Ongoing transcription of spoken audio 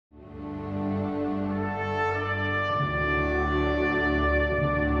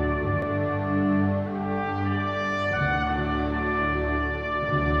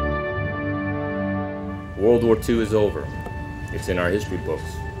World War II is over. It's in our history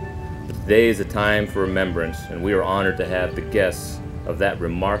books. But today is a time for remembrance, and we are honored to have the guests of that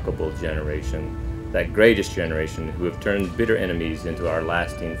remarkable generation, that greatest generation, who have turned bitter enemies into our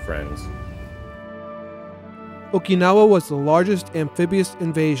lasting friends. Okinawa was the largest amphibious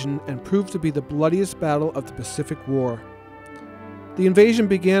invasion and proved to be the bloodiest battle of the Pacific War. The invasion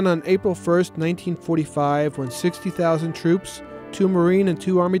began on April 1, 1945, when 60,000 troops, 2 Marine and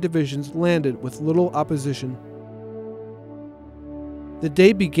 2 Army divisions landed with little opposition. The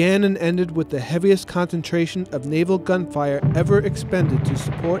day began and ended with the heaviest concentration of naval gunfire ever expended to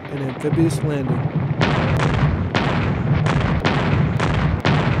support an amphibious landing.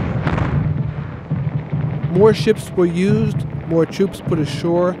 More ships were used, more troops put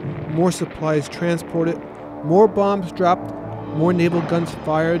ashore, more supplies transported, more bombs dropped, more naval guns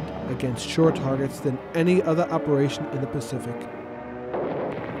fired against shore targets than any other operation in the Pacific.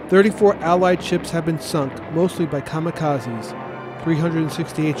 34 Allied ships have been sunk, mostly by kamikazes,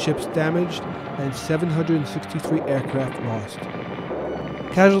 368 ships damaged, and 763 aircraft lost.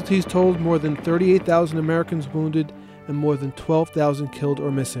 Casualties totaled more than 38,000 Americans wounded and more than 12,000 killed or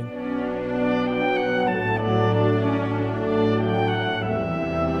missing.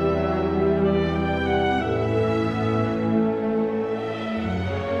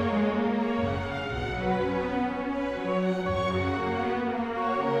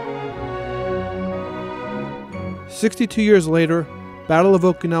 62 years later, Battle of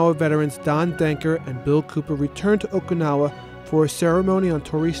Okinawa veterans Don Denker and Bill Cooper returned to Okinawa for a ceremony on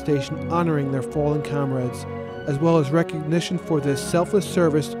Torii Station honoring their fallen comrades, as well as recognition for their selfless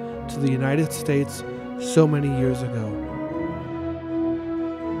service to the United States so many years ago.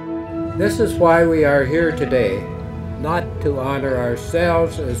 This is why we are here today, not to honor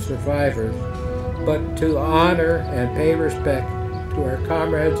ourselves as survivors, but to honor and pay respect to our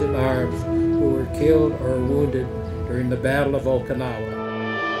comrades in arms who were killed or wounded during the Battle of Okinawa.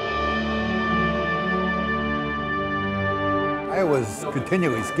 I was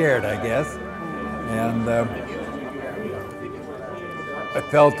continually scared, I guess, and I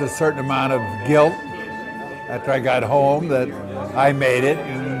felt a certain amount of guilt after I got home that I made it,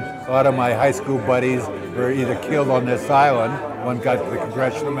 and a lot of my high school buddies were either killed on this island. One got the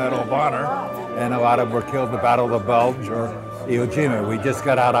Congressional Medal of Honor, and a lot of them were killed in the Battle of the Bulge or Iwo Jima. We just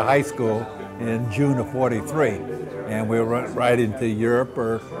got out of high school in June of '43, and we went right into Europe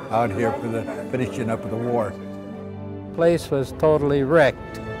or out here for the finishing up of the war. The place was totally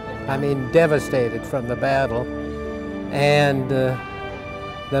wrecked. I mean, devastated from the battle. And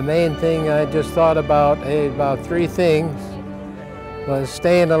the main thing I just thought about 3 things was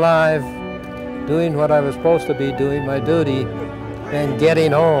staying alive, doing what I was supposed to be doing, my duty, and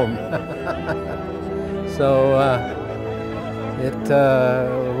getting home. So it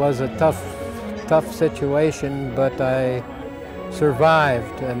was a tough situation, but I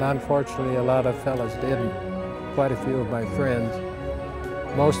survived, and unfortunately a lot of fellas didn't. Quite a few of my friends.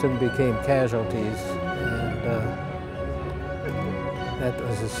 Most of them became casualties, and that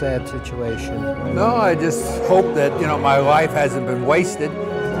was a sad situation. No, I just hope that, my life hasn't been wasted,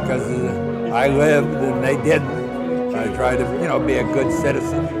 because I lived and they didn't. I tried to, be a good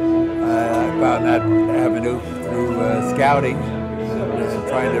citizen. I found that avenue through scouting, and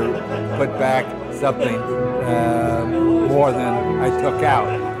trying to put back something more than I took out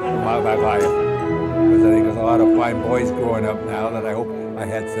in my life. Because I think there's a lot of fine boys growing up now that I hope I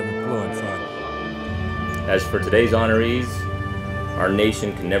had some influence on. As for today's honorees, our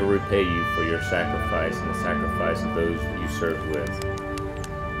nation can never repay you for your sacrifice and the sacrifice of those that you served with.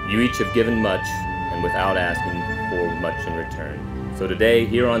 You each have given much, and without asking for much in return. So today,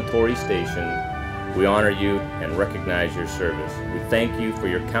 here on Torii Station, we honor you and recognize your service. We thank you for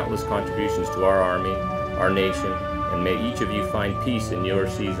your countless contributions to our Army, our nation, and may each of you find peace in your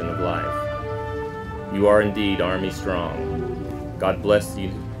season of life. You are indeed Army strong. God bless the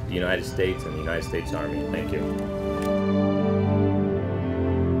United States and the United States Army. Thank you.